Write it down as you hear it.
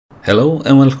Hello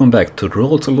and welcome back to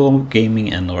Roll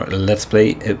Gaming and our Let's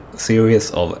Play series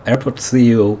of Airport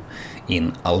CEO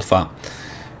in Alpha.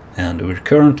 And we're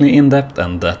currently in debt,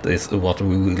 and that is what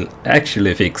we will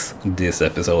actually fix this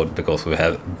episode, because we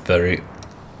have very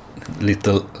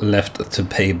little left to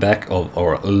pay back of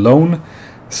our loan.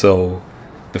 So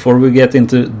before we get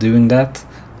into doing that,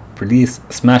 please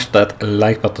smash that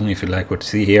like button if you like what you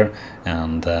see here,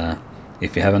 and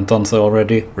if you haven't done so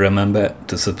already, remember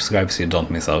to subscribe so you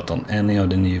don't miss out on any of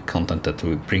the new content that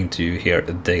we bring to you here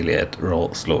daily at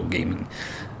Roll Slow Gaming.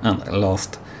 And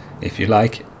last, if you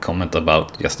like, comment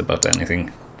about just about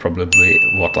anything, probably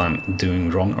what I'm doing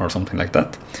wrong or something like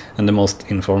that. And the most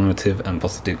informative and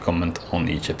positive comment on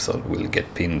each episode will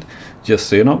get pinned. Just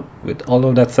so you know, with all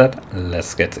of that said,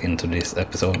 let's get into this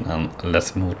episode and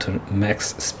let's move to max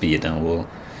speed, and we'll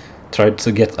try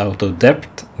to get out of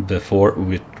debt before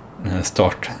we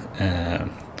start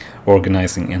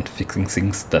organizing and fixing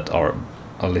things that are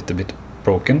a little bit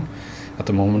broken at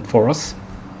the moment for us.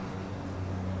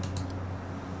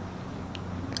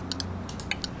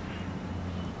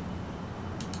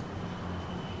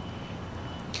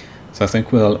 So I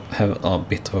think we'll have a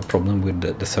bit of a problem with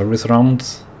the service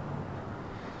rounds.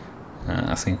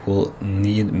 I think we'll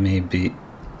need maybe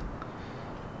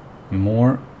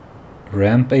more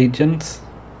ramp agents.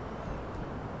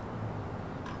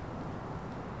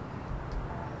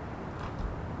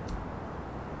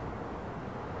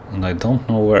 And I don't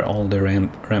know where all the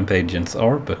ramp agents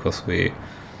are, because we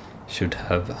should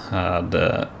have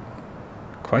had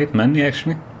quite many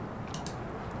actually.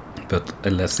 But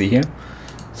let's see here.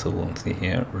 So we'll see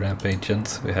here, ramp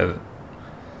agents, we have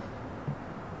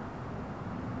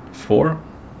 4.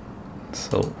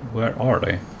 So where are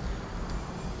they?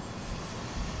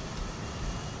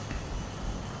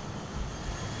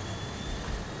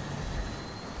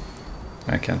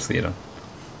 I can't see them.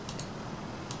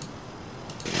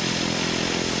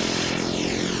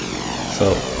 So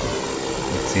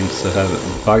it seems to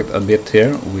have bugged a bit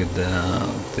here with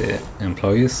the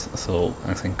employees, so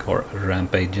I think our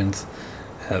ramp agents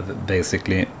have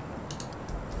basically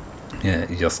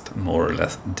just more or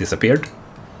less disappeared.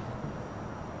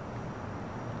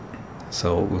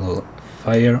 So we'll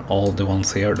fire all the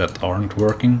ones here that aren't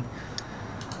working,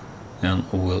 and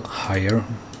we'll hire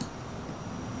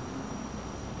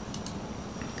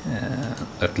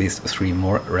at least 3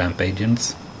 more ramp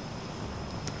agents.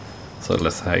 So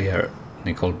let's hire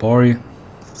Nicole Borg,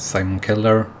 Simon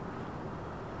Keller,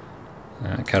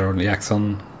 Carol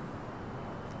Jackson.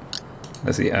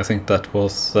 Let's see, I think that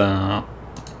was 4,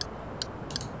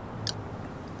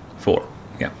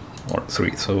 yeah, or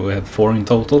 3, so we have 4 in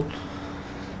total.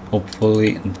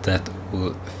 Hopefully that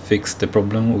will fix the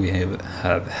problem we have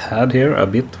had here a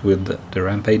bit with the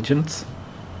ramp agents.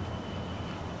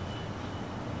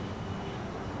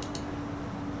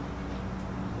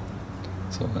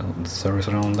 So the service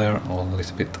around there all a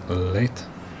little bit late.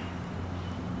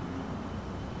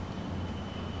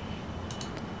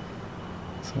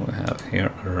 So we have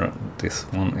here, this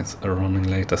one is running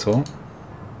late as well.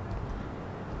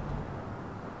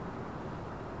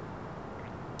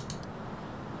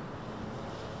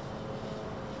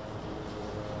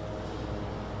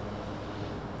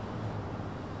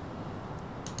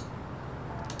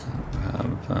 We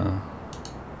have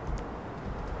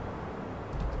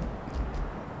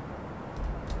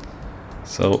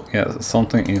so yeah,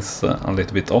 something is a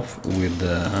little bit off with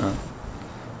the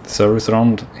service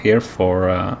round here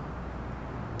for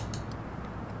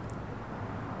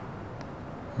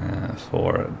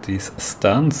these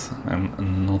stands.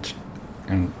 I'm not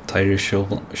entirely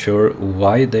sure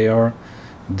why they are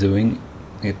doing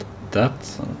it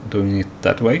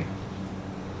that way.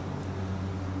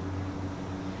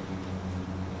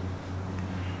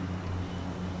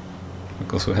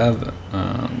 Because we have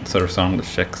service round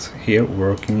checks here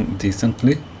working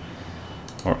decently.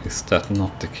 Or is that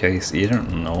not the case either?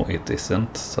 No, it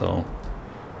isn't. So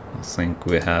I think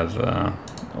we have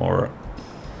our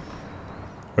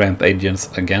ramp agents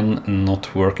again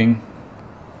not working.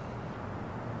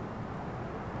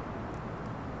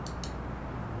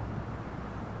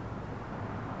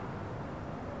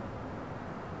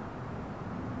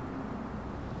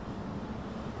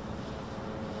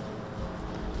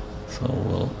 So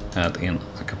we'll add in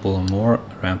a couple more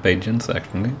ramp agents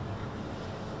actually.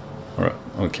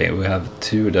 Okay, we have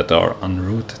 2 that are en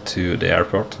route to the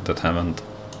airport that haven't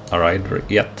arrived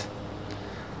yet.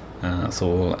 So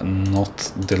we'll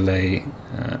not delay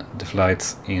the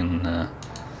flights in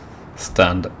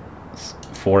stand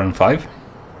 4 and 5.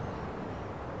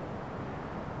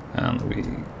 And we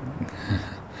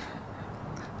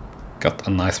got a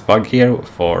nice bug here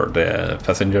for the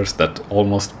passengers that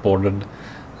almost boarded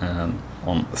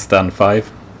on stand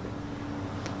 5.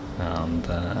 And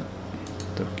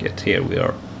look at here, we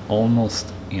are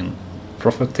almost in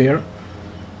profit here.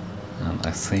 And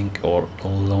I think our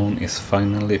loan is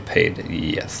finally paid.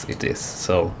 Yes, it is.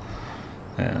 So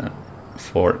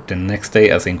for the next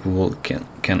day, I think we will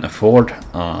can afford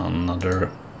another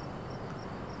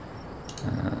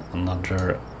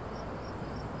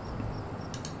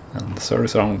and the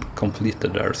service round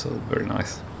completed there, so very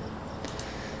nice.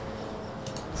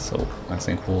 So I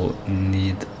think we'll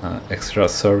need extra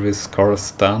service car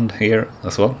stand here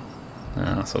as well.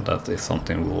 So that is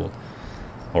something we will,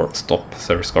 or stop,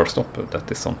 service car stop, that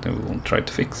is something we will try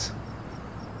to fix.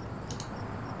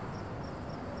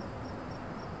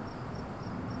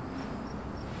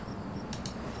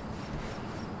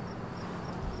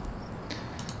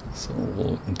 So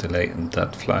we'll delay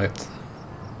that flight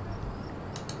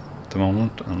at the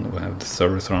moment, and we have the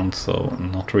service round, so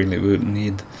not really. We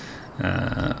need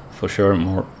for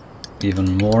sure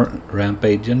even more ramp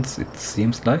agents, it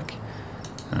seems like,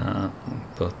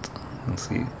 but let's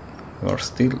see, there are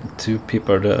still 2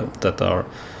 people that are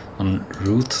en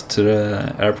route to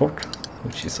the airport,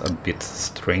 which is a bit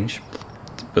strange,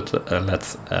 but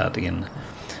let's add in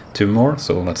 2 more.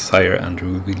 So let's hire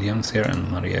Andrew Williams here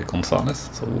and Maria Gonzalez,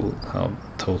 so we'll have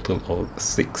a total of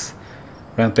 6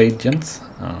 ramp agents,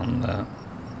 and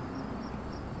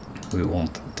we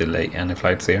won't delay any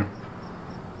flights here.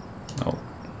 No.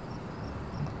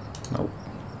 No.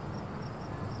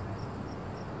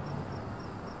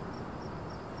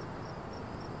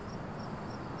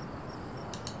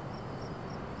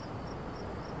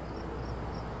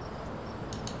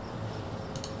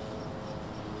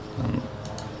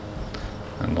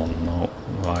 I don't know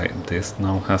why this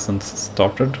now hasn't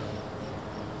started.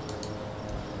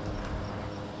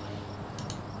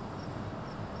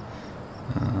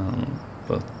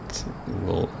 But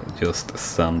we'll just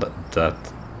send that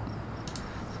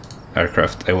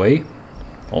aircraft away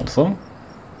also.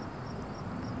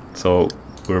 So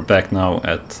we're back now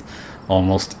at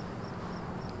almost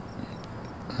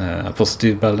a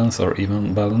positive balance or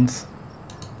even balance,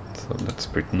 so that's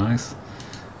pretty nice.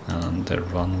 And the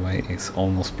runway is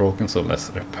almost broken, so let's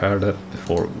repair that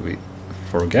before we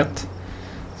forget.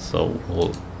 So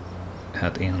we'll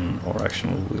head in, or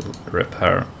actually we'll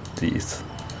repair these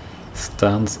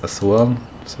stands as well,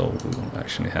 so we'll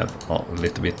actually have a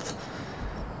little bit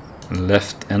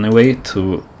left anyway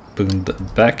to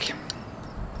build back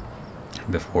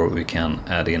before we can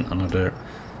add in another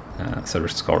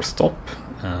service car stop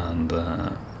and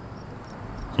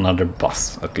another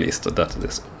bus, at least. That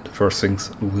is the first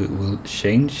things we will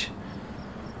change.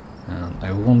 And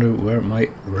I wonder where my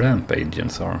ramp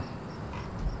agents are.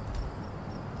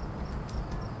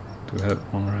 Do we have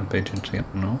one ramp agent here?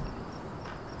 No.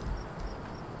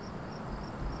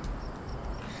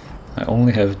 I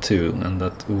only have 2, and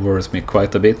that worries me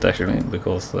quite a bit actually,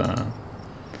 because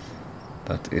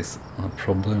that is a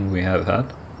problem we have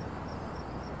had.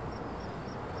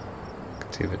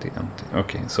 Activity empty.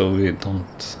 Okay, so we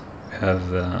don't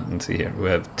have, let's see here, we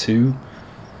have 2,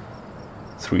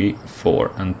 3,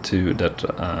 4 and 2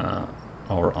 that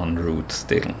are en route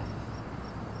still.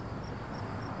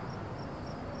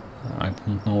 I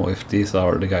don't know if these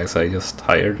are the guys I just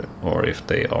hired or if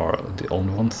they are the old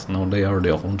ones. No, they are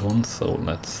the old ones, so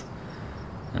let's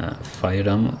fire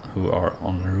them who are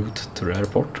en route to the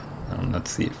airport. And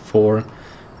let's see, 4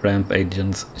 ramp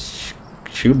agents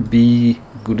should be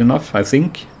good enough, I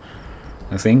think.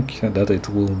 I think that it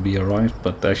will be alright,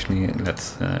 but actually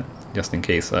let's, just in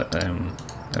case,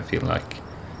 I feel like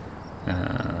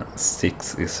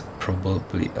 6 is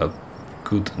probably a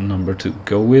good number to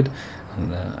go with.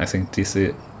 And I think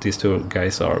these 2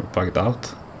 guys are bugged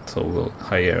out, so we'll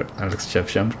hire Alex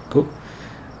Shevchenko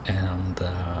and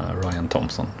Ryan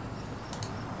Thompson.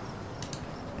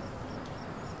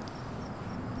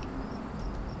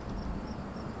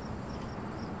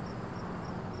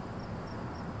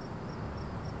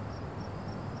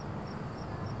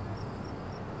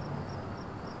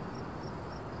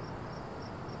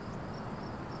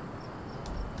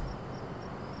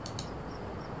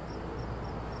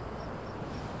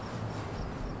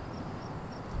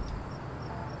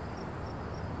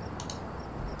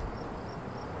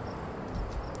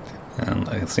 And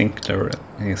I think there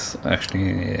is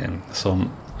actually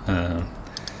some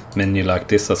menu like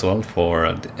this as well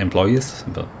for the employees,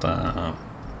 but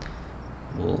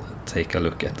we'll take a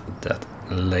look at that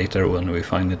later when we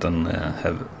find it and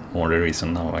have more the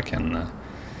reason. Now I can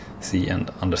see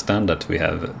and understand that we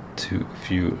have too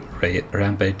few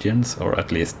ramp agents, or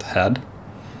at least had.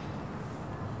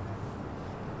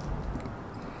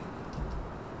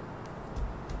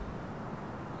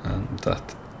 and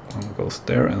that one goes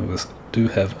there, and we do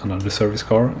have another service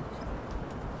car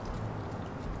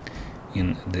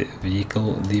in the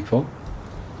vehicle depot.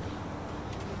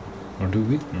 Or do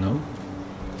we? No,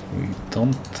 we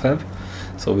don't have.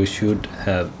 So we should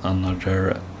have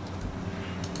another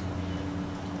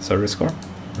service car.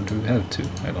 Or do we have two?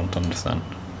 I don't understand.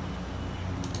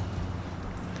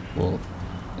 We'll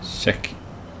check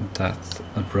that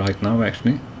right now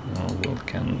actually. We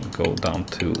can go down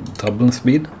to double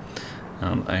speed,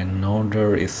 and I know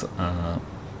there is a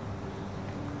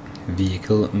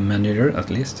vehicle manager at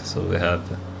least. So we have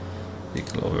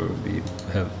vehicle over, we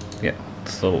have, yeah,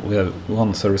 so we have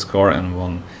one service car and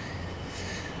one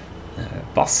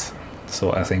bus.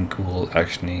 So I think we'll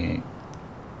actually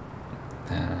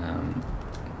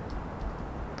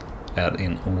add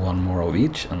in one more of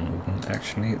each, and we'll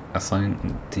actually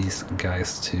assign these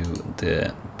guys to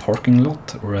the parking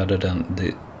lot rather than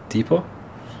the depot,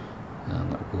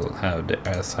 and we'll have the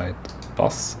airside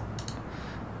bus.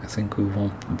 I think we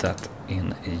want that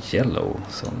in yellow,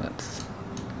 so let's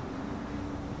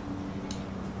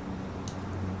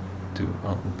do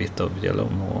a bit of yellow,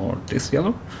 more this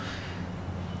yellow.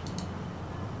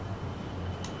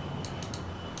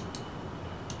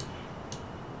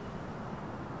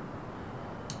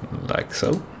 Like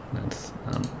so. That's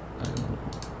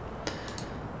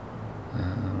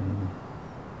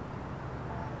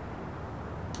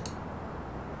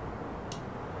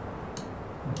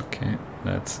okay,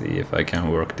 let's see if I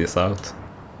can work this out.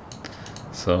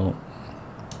 So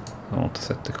I want to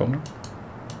set the color.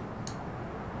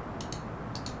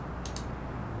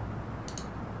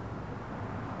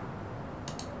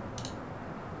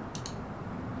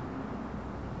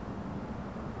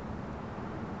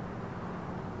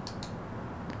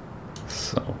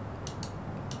 So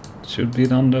should be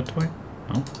done that way.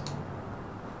 No.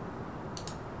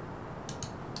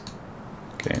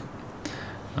 Okay.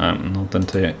 I'm not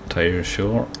entirely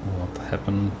sure what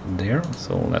happened there,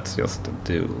 so let's just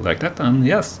do like that. And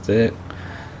yes, the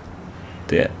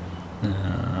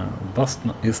bus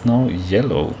is now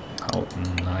yellow. How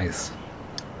nice!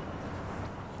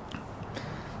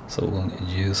 So we'll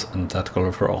use that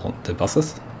color for all the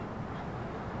buses,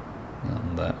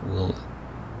 and we'll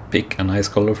pick a nice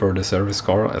color for the service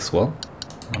car as well.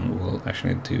 And we'll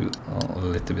actually do a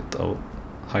little bit of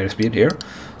higher speed here,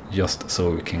 just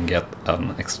so we can get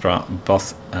an extra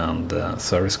bus and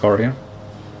service car here.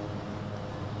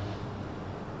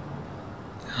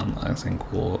 And I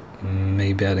think we'll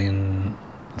maybe add in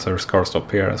a service car stop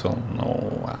here as well.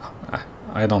 No,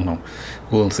 I don't know.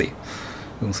 We'll see.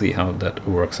 We'll see how that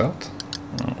works out.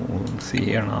 We'll see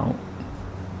here now.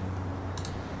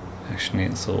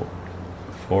 Actually, so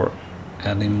for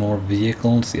adding more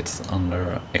vehicles, it's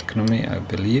under economy, I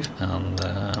believe, and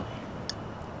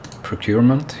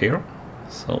procurement here.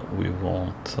 So we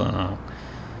want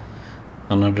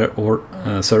another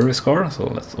service car, so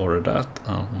let's order that.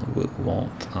 And we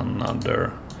want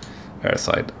another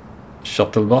airside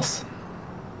shuttle bus.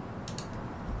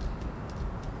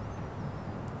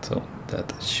 So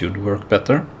that should work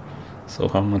better. So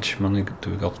how much money do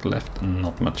we got left?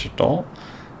 Not much at all.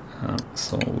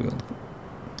 So we'll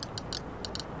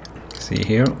see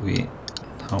here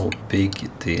how big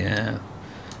the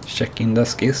check-in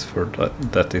desk is for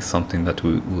that. That is something that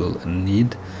we will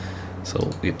need.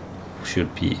 So it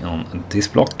should be on this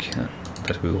block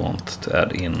that we want to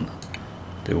add in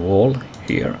the wall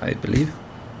here, I believe.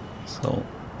 So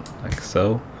like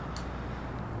so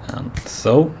and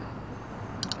so,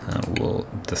 and we'll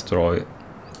destroy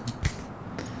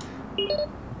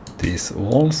these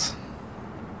walls,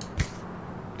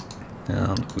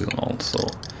 and we'll also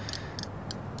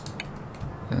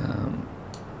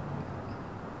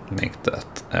make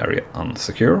that area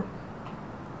unsecure.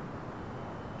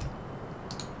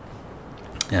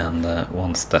 And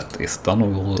once that is done,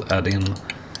 we will add in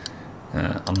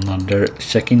another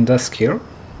check-in desk here.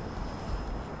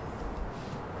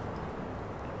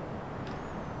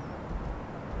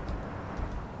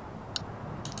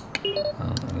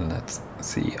 And let's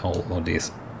see all of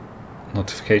these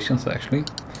notifications actually.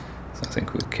 So I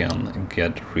think we can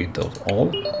get rid of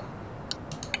all.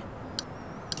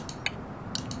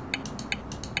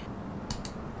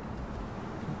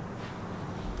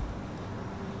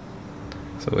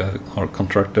 So we have our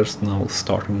contractors now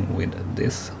starting with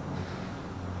this.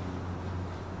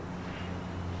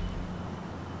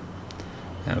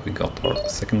 And we got our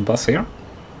second bus here.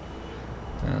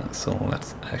 So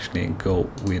let's actually go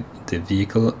with the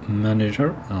vehicle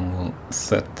manager, and we'll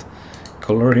set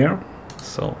color here.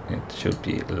 So it should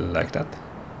be like that.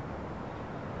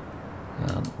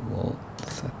 And we'll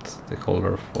set the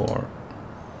color for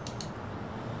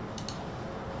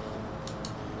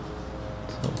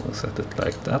So we'll set it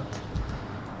like that.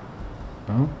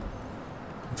 No,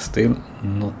 it's still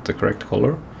not the correct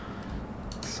color.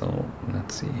 So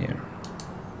let's see here.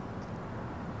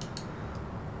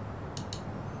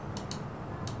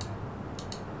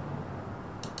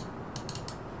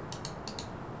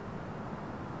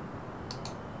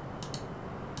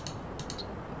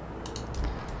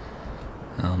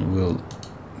 And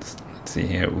let's see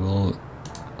here, we'll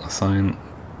assign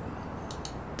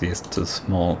this to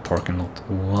small parking lot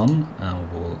 1,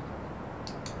 and we'll,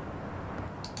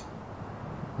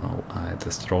 oh, I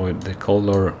destroyed the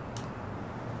color,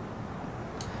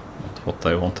 not what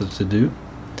I wanted to do.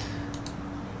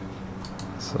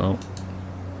 So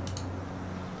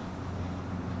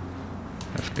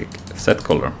let's click set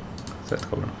color,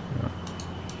 yeah.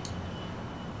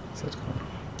 Set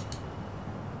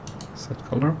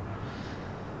color.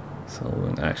 So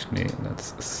we'll actually,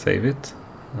 let's save it,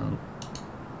 and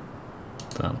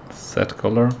then set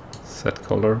color. And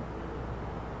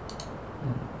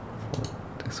for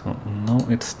this one, no,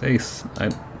 it stays. I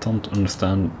don't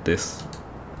understand this.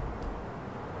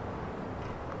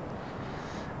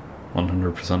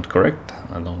 100% correct.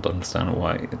 I don't understand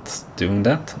why it's doing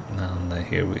that. And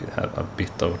here we have a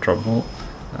bit of trouble,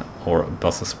 or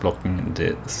buses blocking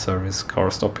the service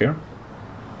car stop here.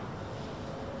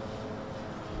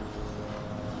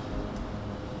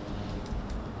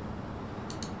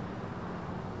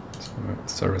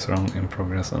 Service round in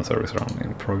progress and service round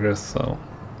in progress, so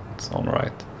it's all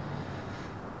right.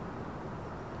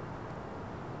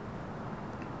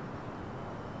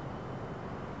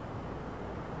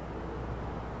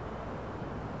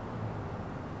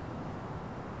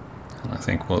 And I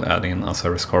think we'll add in a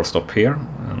service car stop here,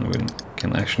 and we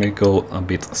can actually go a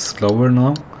bit slower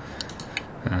now,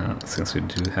 since we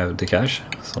do have the cache.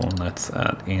 So let's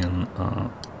add in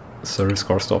a service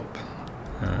car stop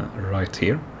right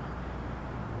here.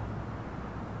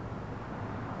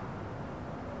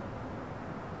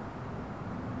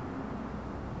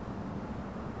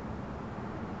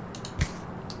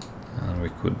 We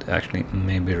could actually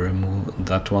maybe remove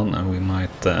that one, and we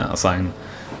might assign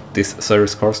this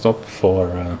service car stop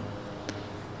for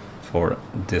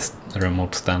this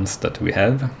remote stance that we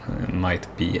have. It might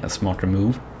be a smarter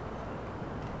move.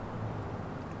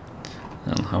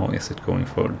 And how is it going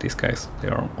for these guys? They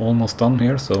are almost done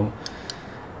here, so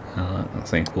I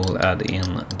think we'll add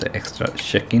in the extra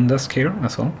check-in desk here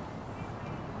as well.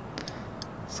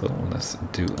 So let's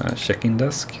do a check-in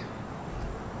desk.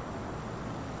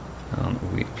 And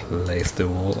we place the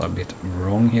wall a bit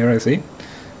wrong here, I see.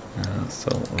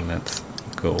 So let's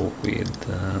go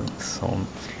with some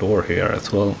floor here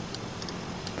as well.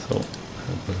 So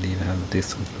I believe I have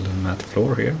this blue matte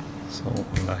floor here, so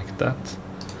like that.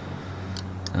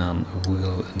 And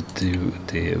we'll do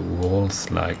the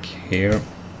walls like here,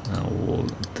 and we'll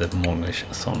demolish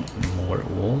some more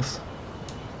walls,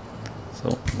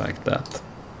 so like that.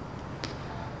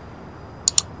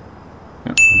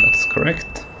 Yeah, that's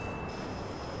correct.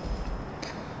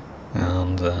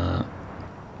 And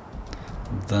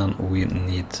then we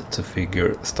need to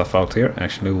figure stuff out here.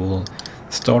 Actually, we'll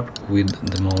start with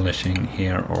demolishing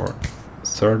here our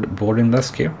third boarding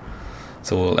desk here.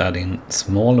 So we'll add in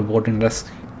small boarding desks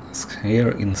here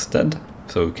instead,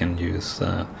 so we can use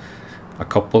a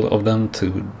couple of them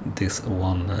to this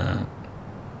one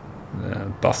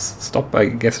bus stop, I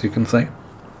guess you can say.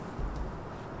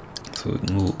 So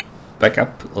we move back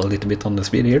up a little bit on the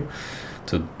speed here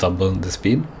to double the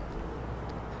speed.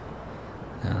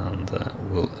 And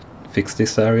we'll fix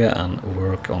this area and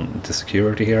work on the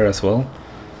security here as well.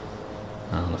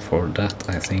 And for that,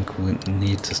 I think we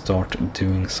need to start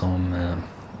doing some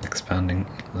expanding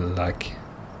like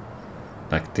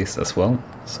this as well.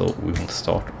 So we will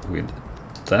start with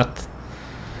that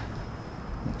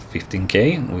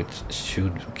 15k, which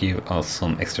should give us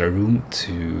some extra room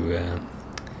to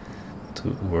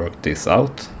work this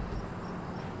out.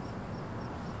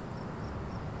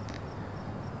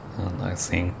 And I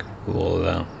think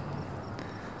we'll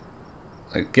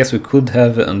I guess we could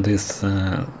have this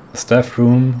staff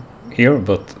room here,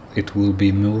 but it will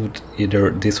be moved either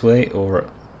this way or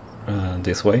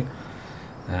this way,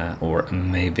 or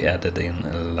maybe added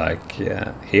in like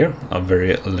here, a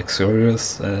very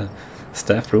luxurious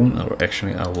staff room. Or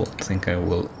actually I will think I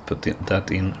will put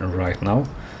that in right now,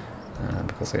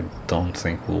 because I don't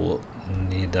think we'll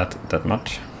need that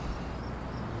much.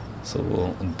 So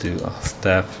we'll do a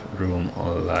staff room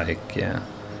like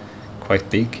quite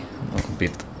big, a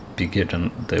bit bigger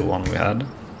than the one we had.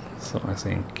 So I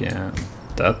think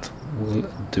that will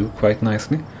do quite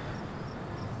nicely.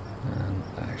 And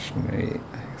actually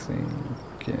I think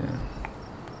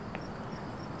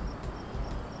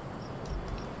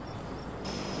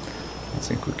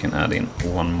think we can add in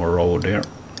one more row there,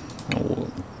 and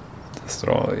we'll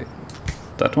destroy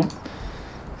that one.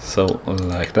 So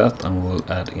like that, and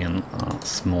we'll add in a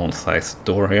small size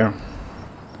door here.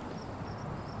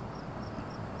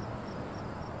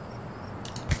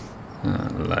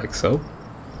 Like so.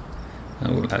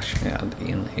 And we'll actually add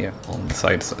in here on the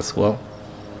sides as well.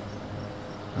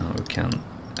 And we can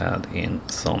add in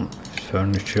some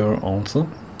furniture also.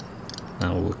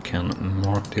 And we can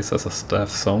mark this as a staff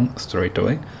zone straight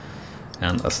away.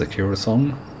 And a secure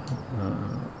zone.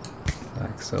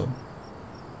 Like so.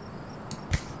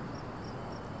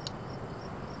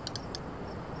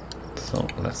 So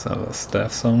let's have a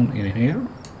staff zone in here.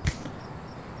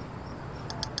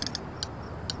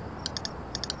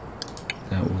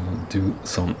 And we'll do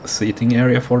some seating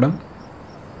area for them.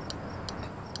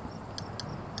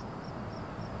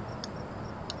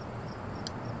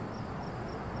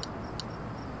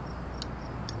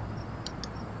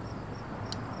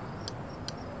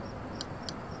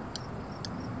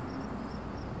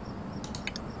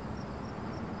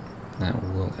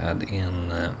 And we'll add in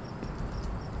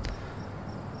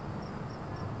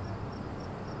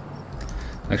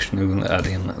actually we'll add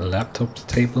in laptop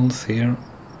tables here.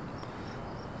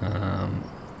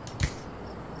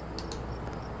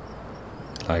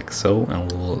 Like so,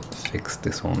 and we'll fix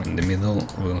this one in the middle.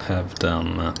 We'll have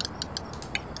them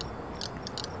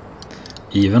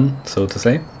even, so to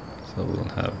say. So we'll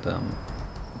have them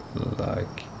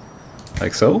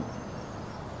like so.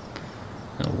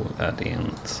 And we'll add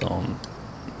in some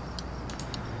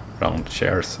round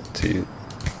chairs to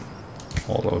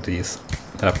all of these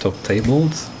laptop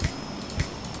tables.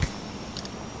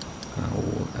 And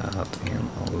we'll add in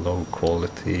a low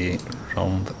quality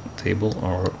round table,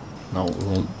 or no,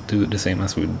 we'll do the same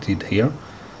as we did here.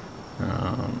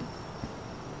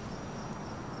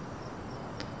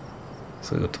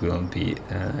 So it will be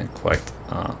quite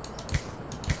a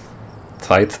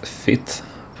tight fit,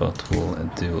 but we'll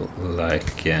do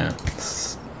like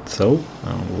so,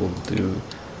 and we'll do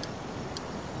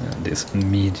this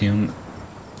medium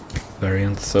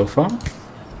variant sofa,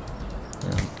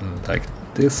 and like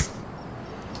this.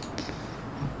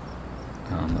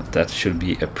 That should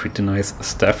be a pretty nice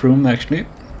staff room actually,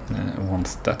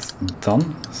 once that's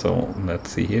done. So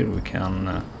let's see here, we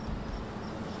can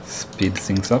speed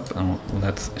things up, and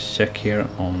let's check here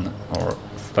on our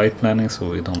flight planning so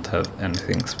we don't have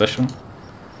anything special.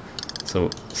 So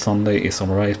Sunday is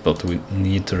alright, but we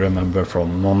need to remember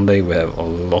from Monday we have a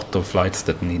lot of flights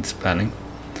that needs planning.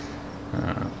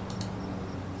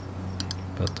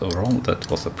 But overall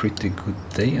that was a pretty good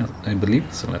day, I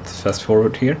believe. So let's fast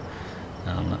forward here.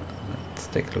 And let's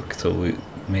take a look. So we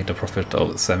made a profit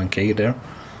of 7k there,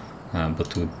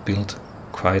 but we built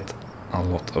quite a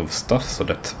lot of stuff, so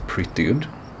that's pretty good.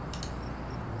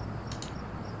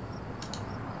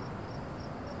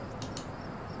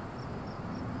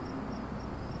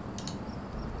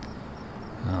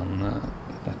 And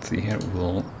let's see here,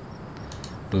 we'll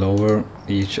lower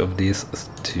each of these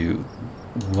to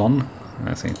 1.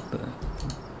 I think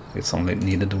it's only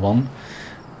needed 1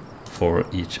 for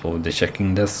each of the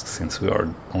checking desks, since we are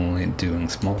only doing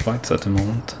small flights at the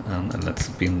moment. And let's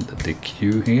build the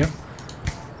queue here,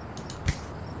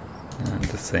 and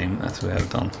the same as we have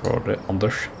done for the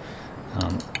others.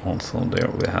 And also there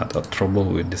we had a trouble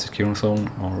with the secure zone,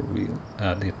 or we'll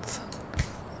add it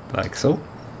like so.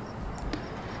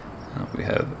 And we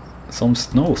have some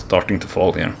snow starting to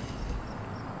fall here.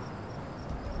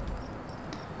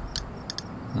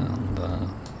 And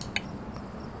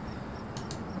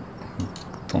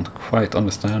don't quite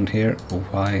understand here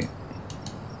why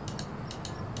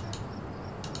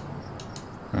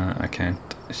I can't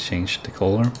change the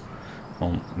color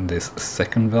on this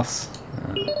second bus.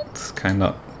 It's kind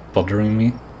of bothering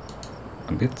me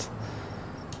a bit. So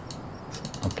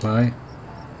apply.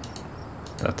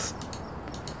 That's,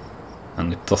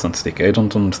 and it doesn't stick. I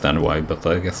don't understand why, but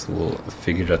I guess we'll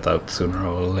figure that out sooner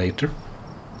or later.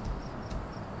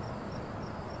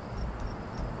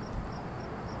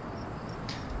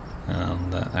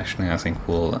 And actually I think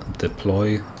we'll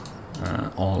deploy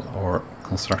all our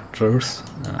constructors,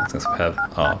 since we have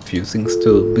a few things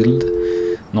to build.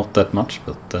 Not that much,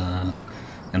 but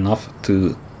enough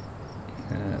to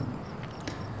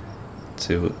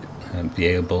be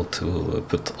able to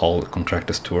put all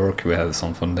contractors to work. We have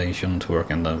some foundation to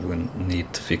work, and then we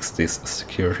need to fix this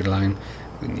security line.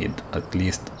 We need at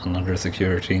least another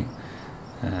security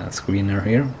screener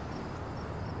here.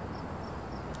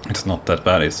 It's not that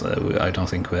bad. It's, I don't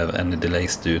think we have any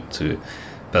delays due to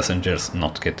passengers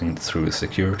not getting through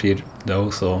security though,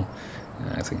 so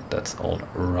I think that's all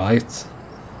right.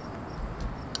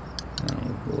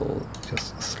 And we'll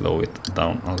just slow it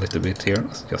down a little bit here,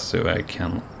 just so I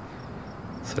can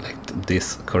select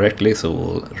this correctly. So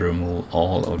we'll remove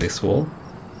all of this wall.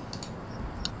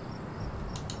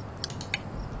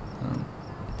 And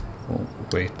we'll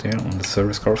wait here on the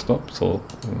service car stop. So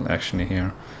we'll actually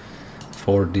here,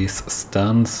 for these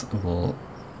stands, we'll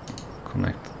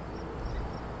connect.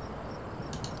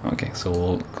 Okay, so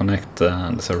we'll connect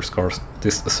the service cars,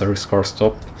 this service car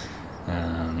stop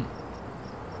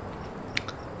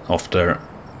after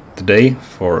today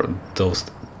for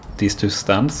these two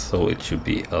stands, so it should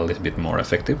be a little bit more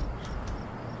effective.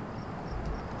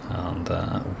 And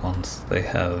once they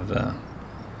have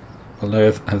well,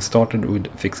 they have started with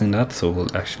fixing that, so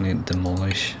we'll actually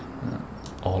demolish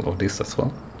all of this as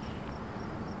well.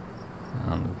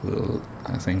 And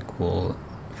I think we'll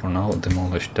for now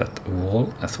demolish that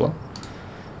wall as well,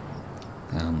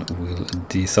 and we'll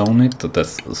dezone it.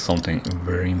 That's something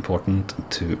very important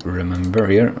to remember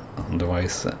here,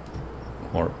 otherwise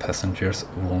our passengers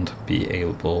won't be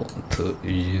able to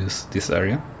use this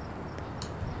area.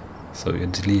 So you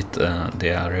delete the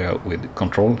area with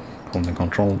control, holding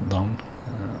control down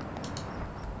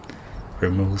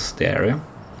removes the area.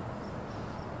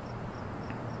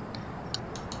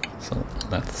 So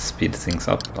let's speed things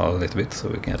up a little bit so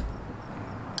we can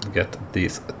get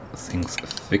these things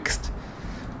fixed.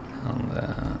 And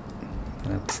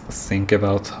let's think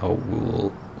about how we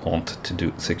will want to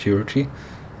do security.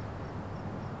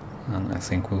 And I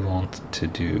think we want to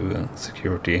do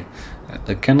security.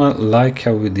 I kind of like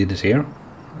how we did it here,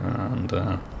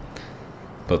 and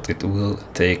but it will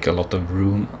take a lot of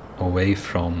room away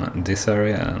from this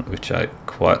area, which I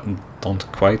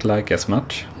don't quite like as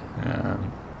much.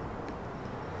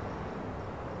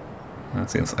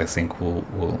 Since I think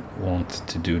we'll want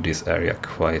to do this area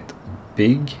quite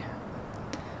big,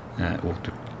 what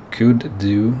we could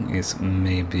do is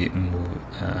maybe move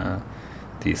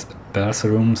these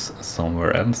bathrooms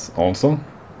somewhere else also.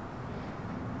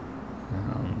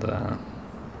 And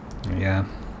yeah,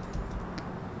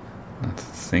 let's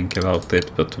think about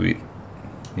it, but we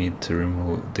need to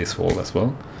remove this wall as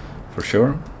well, for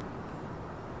sure.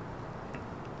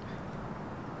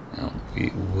 And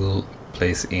we will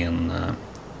place in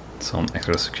some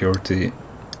extra security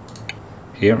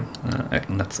here.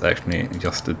 Let's actually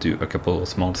just do a couple of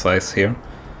small size here,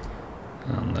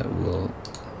 and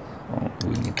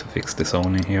we need to fix the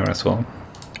zoning here as well.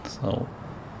 So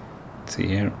let's see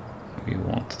here, we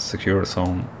want secure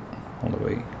zone all the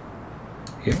way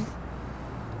here,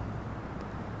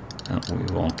 and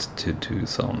we want to do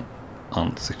some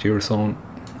unsecure zone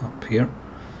up here.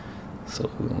 So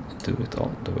we'll do it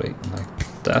all the way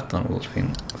like that, and we'll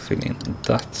fill in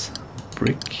that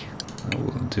brick. And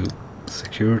we'll do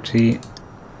security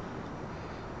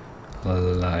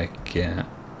like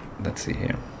let's see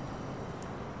here.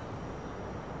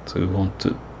 So we want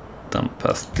to dump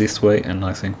past this way, and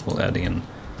I think we'll add in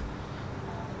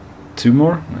 2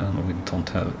 more, and we don't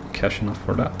have cash enough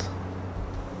for that.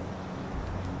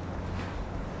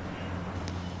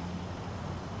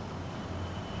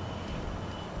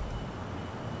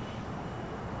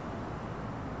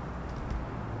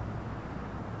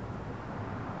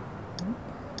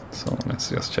 So let's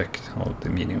just check how the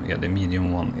medium, yeah, the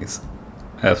medium one is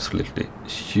absolutely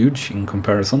huge in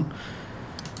comparison.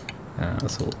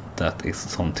 So that is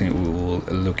something we will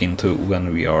look into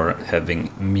when we are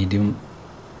having medium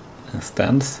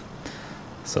stands.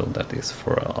 So that is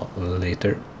for a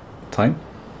later time.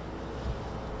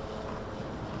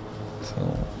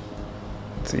 So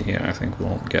let's see here, I think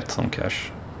we'll get some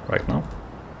cash right now,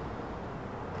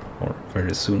 or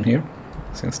very soon here,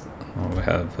 since we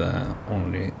have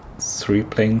only 3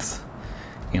 planes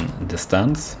in the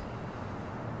stands.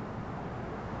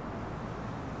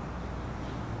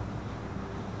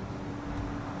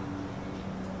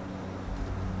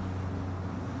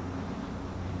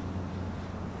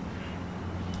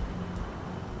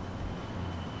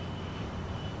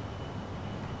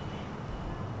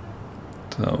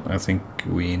 So I think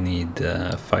we need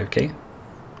 5k.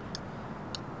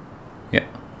 Yeah,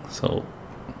 so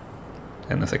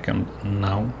in a second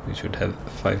now we should have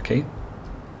 5k,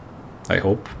 I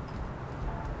hope.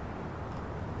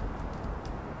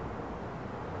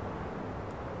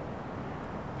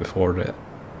 Before the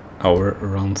hour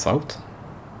runs out.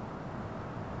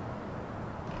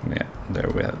 Yeah, there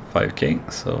we have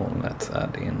 5k, so let's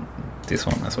add in this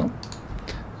one as well.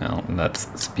 Now let's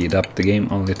speed up the game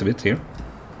a little bit here.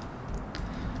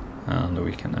 And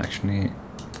we can actually,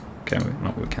 can we?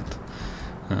 No, we can't.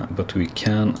 But we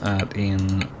can add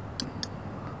in,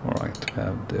 alright, we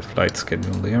have the flight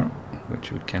schedule there,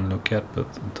 which we can look at, but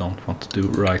don't want to do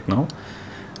right now.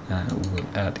 we'll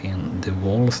add in the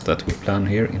walls that we plan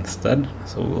here instead.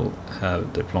 So we'll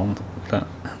have the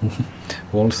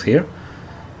walls here.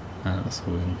 So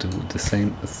we'll do the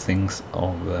same things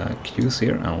of queues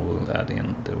here, and we'll add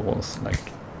in the walls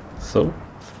like so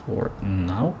for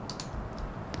now.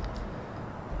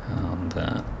 And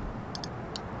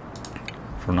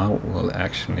for now we'll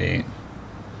actually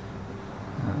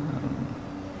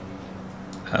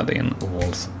add in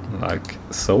walls like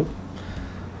so.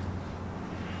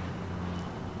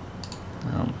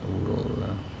 And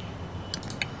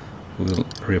we'll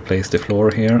replace the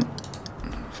floor here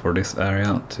for this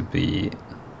area to be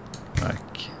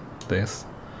like this,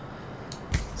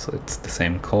 so it's the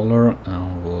same color,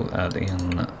 and we'll add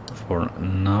in, for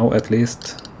now at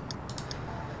least,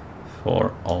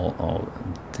 for all of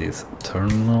this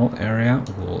terminal area,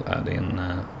 we'll add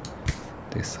in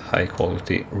this high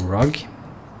quality rug.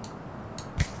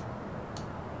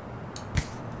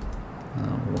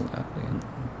 We'll add in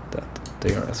that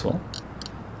there as well.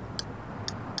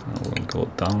 And we'll go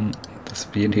down the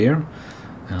speed here,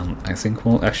 and I think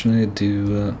we'll actually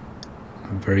do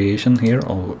a variation here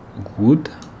of wood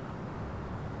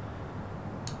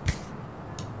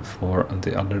for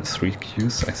the other 3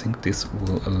 queues. I think this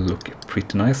will look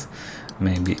pretty nice,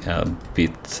 maybe a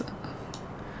bit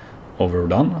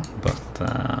overdone, but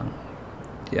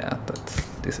yeah,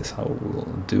 this is how we'll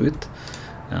do it.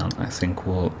 And I think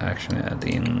we'll actually add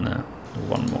in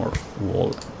one more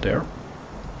wall there,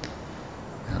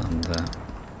 and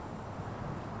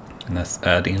let's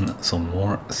add in some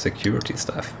more security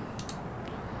staff.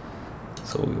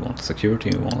 So we want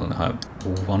security, we want to have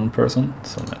 1 person,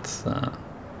 so let's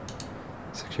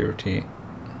security,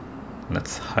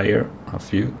 let's hire a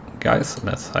few guys.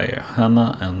 Let's hire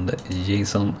Hannah and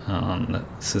Jason and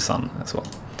Susan as well.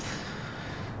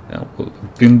 We'll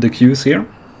build the queues here,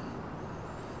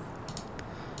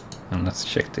 and let's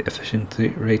check the efficiency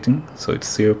rating. So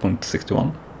it's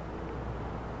 0.61.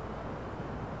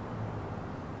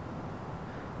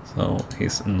 So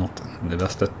he's not the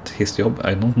best at his job.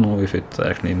 I don't know if it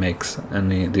actually makes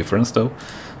any difference though,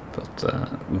 but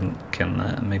we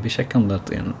can maybe check on that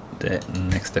in the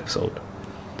next episode.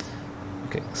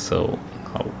 Okay, so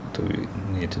how do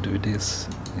we need to do this?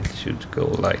 It should go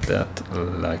like that,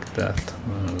 like that,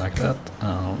 like that,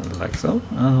 like so,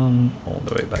 all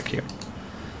the way back here.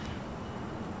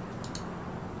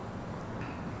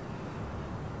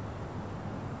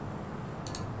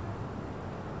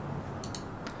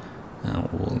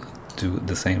 We'll do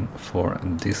the same for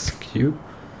this queue,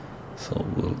 so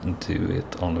we'll do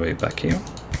it all the way back here,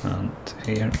 and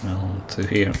to here, and to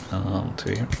here, and to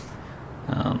here,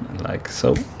 and like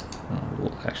so.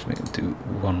 We'll actually do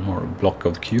one more block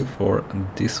of queue for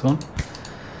this one,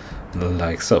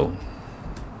 like so.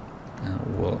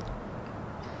 We'll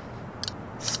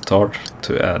start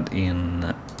to add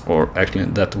in, or actually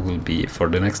that will be for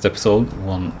the next episode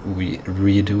when we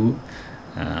redo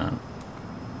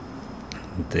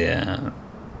the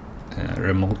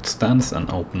remote stands and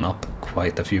open up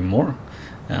quite a few more,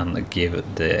 and give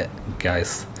the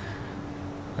guys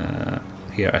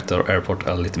here at our airport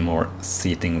a little more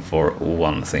seating for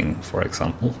one thing, for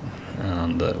example.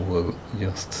 And we'll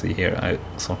just see here, I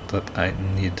thought that I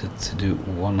needed to do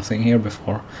one thing here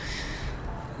before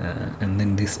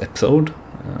ending this episode,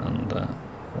 and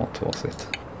what was it?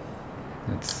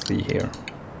 Let's see here.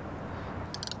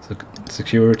 So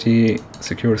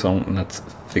secure zone, let's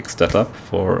fix that up,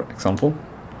 for example.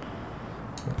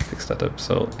 Let's fix that up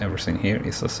so everything here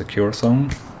is a secure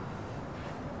zone.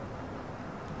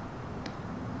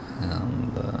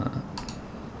 And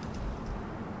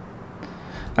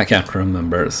I can't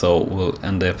remember, so we'll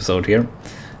end the episode here.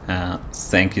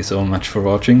 Thank you so much for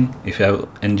watching. If you have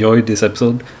enjoyed this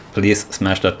episode, please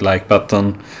smash that like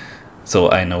button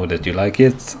so I know that you like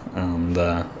it. And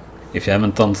if you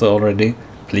haven't done so already,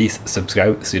 please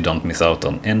subscribe so you don't miss out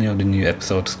on any of the new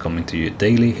episodes coming to you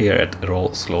daily here at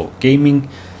Raw Slow Gaming.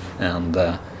 And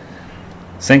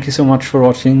thank you so much for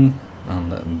watching,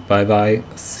 and bye bye,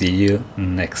 see you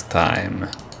next time.